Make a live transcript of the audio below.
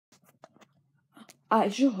I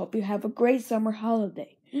sure hope you have a great summer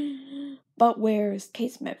holiday. But where is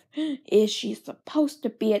Kate Smith? Is she supposed to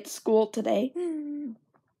be at school today?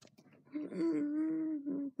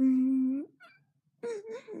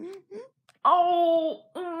 Oh,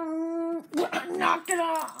 knock it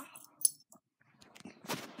off.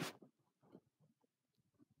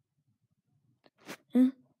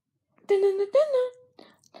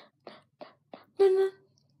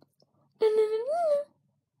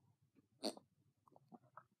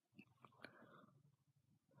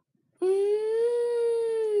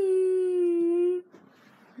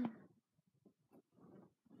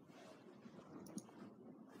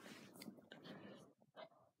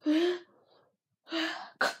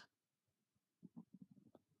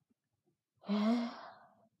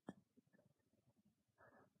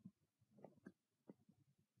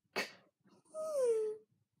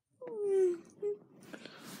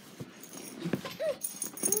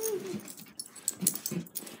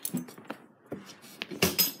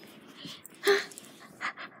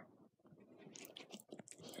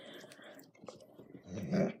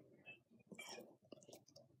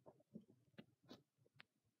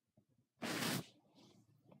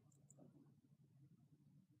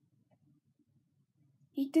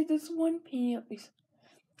 He did this one penny at least.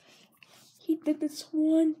 He did this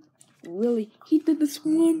one. Really, he did this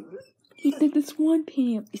one. He did this one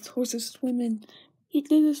penny at least. Horses swimming. He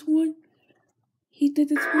did this one. He did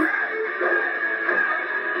this one.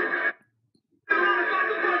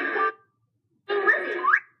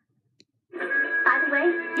 By the way,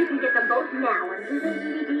 you can get them both now on Blu-ray,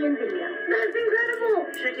 DVD, and video. That's incredible!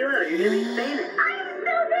 Check you out, you're really famous. I am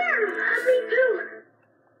still there! Me too!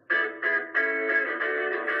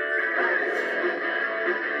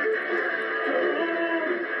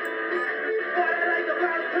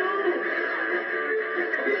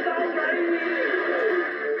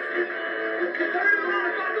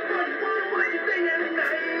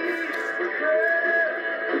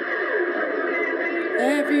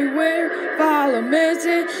 Everywhere, follow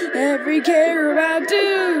missing, every care about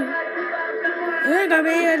do. There gonna be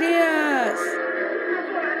ideas.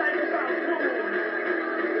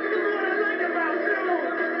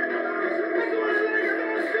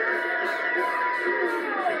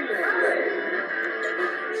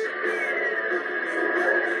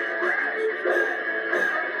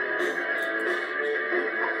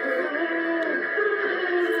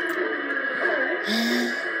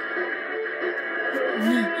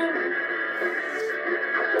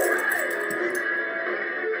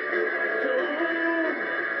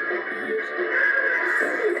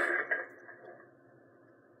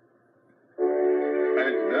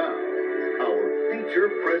 And now, our feature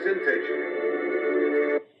presentation.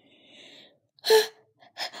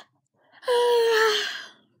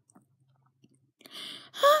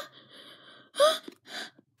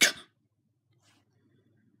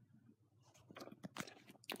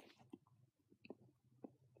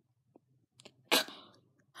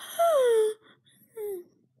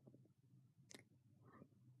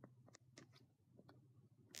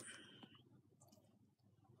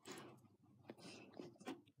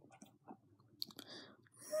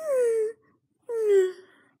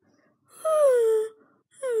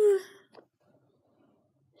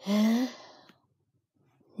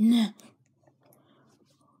 No.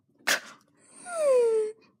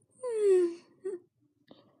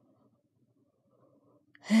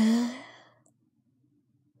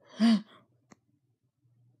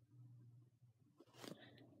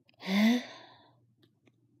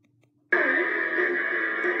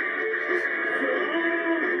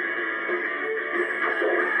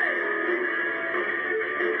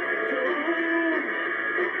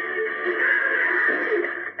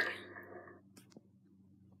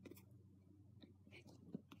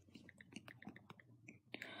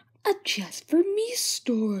 A Just for Me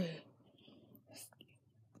story.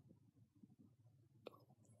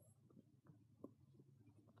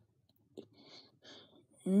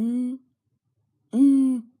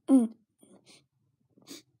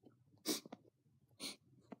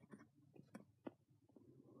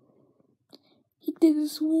 He did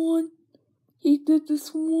this one. He did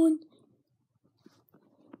this one.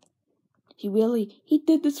 He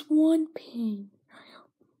did this one pin.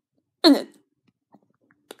 And then.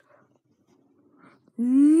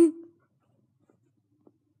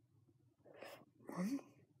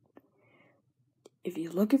 If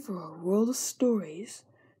you're looking for a world of stories,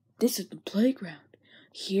 this is the playground.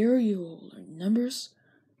 Here you'll learn numbers.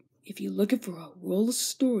 If you're looking for a world of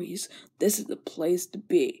stories, this is the place to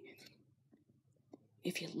be.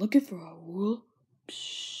 If you're looking for a world,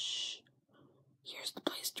 here's the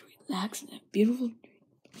place to relax and have beautiful dreams.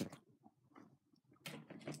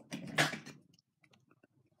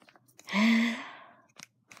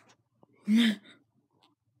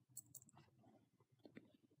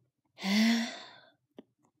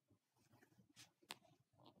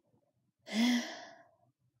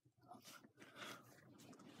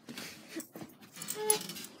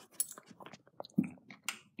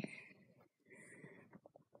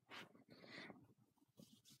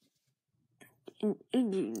 In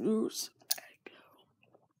the news.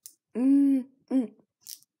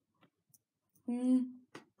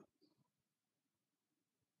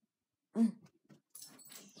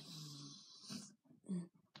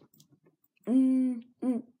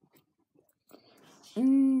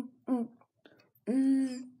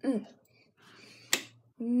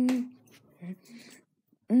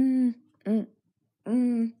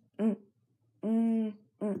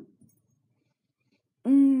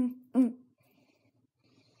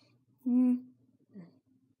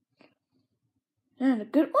 And a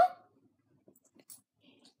good one.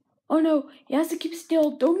 Oh no, he has to keep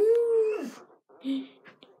still. Don't move.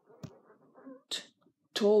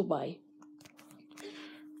 Told by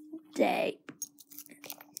day.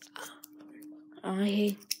 I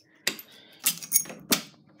hate.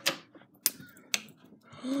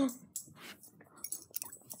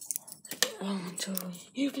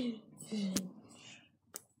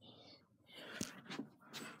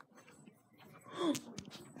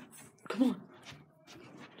 Come on.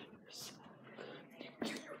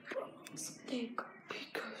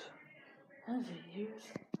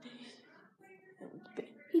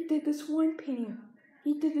 He did this one painting.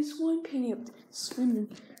 He did this one painting of swimming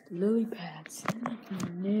lily pads.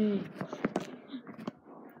 No.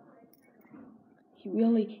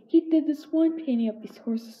 He did this one painting of these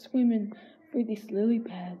horses swimming for these lily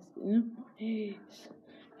pads. Yes.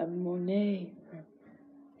 A Monet.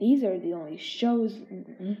 These are the only shows.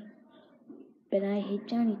 But I hate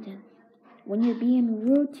Johnny Depp. When you're being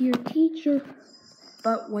rude to your teacher.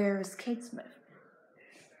 But where's Kate Smith?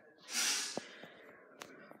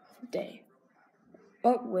 Day.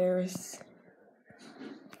 But where's...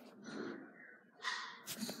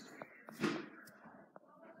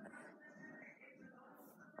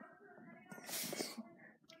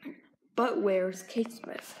 But where's Kate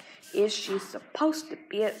Smith? Is she supposed to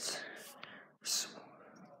be it?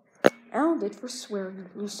 Alan did for swearing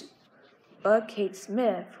at Lucy. But Kate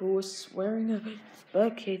Smith, who was swearing at...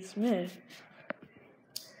 But Kate Smith...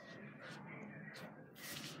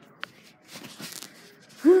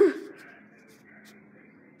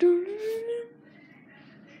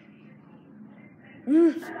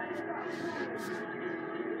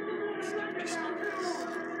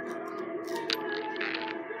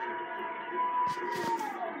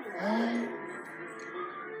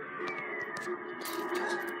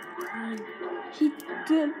 He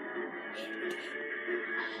did.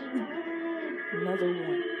 Another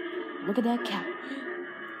one. Look at that cat.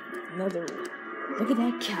 Another one. Look at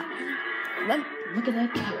that cat. Look at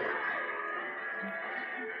that cat.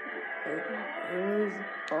 It is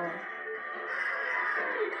all.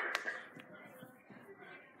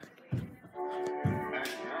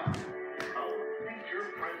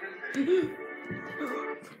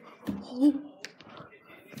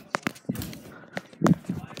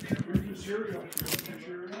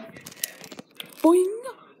 Boing!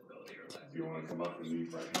 You want to come up and eat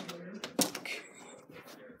breakfast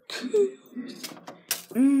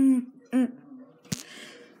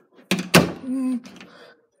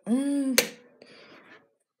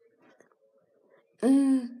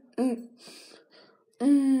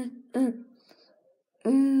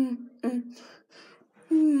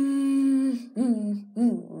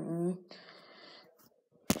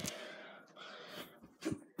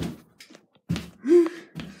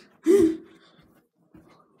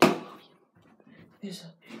There's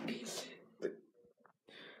a piece.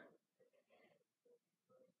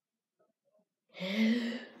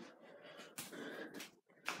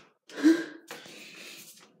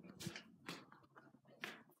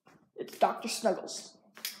 It's Dr. Snuggles.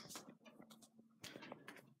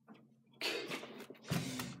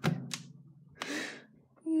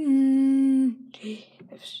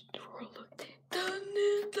 If Stora looked down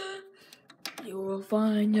in the, you will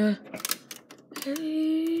find a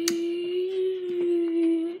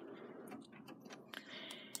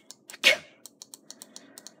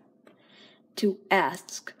to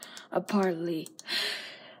ask a parley.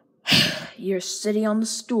 You're sitting on the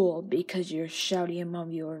stool because you're shouting at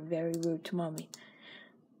Mommy. You're very rude to Mommy.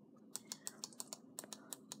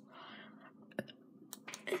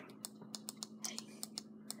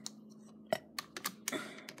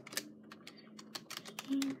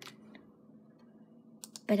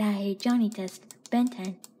 But I hate Johnny Test, Ben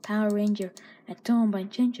 10, Power Ranger, Atom by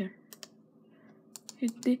Ginger.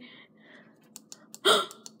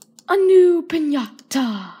 A new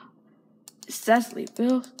piñata. Cecily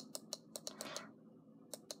Phil.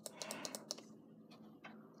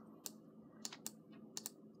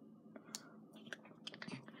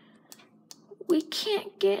 We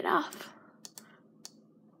can't get off.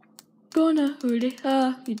 Gonna hurt it.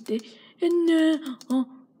 You did. And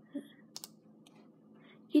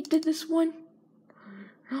he did this one.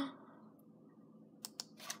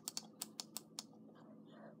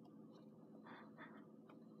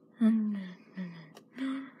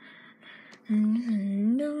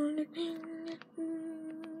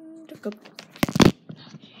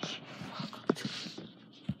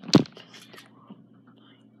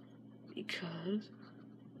 Because,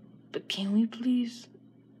 but can we please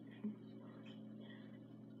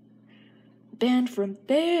ban from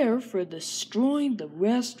there for destroying the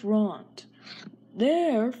restaurant?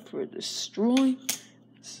 There for destroying.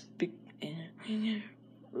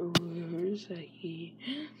 Where's he?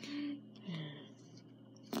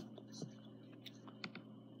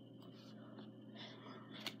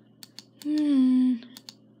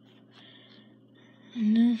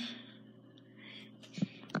 No.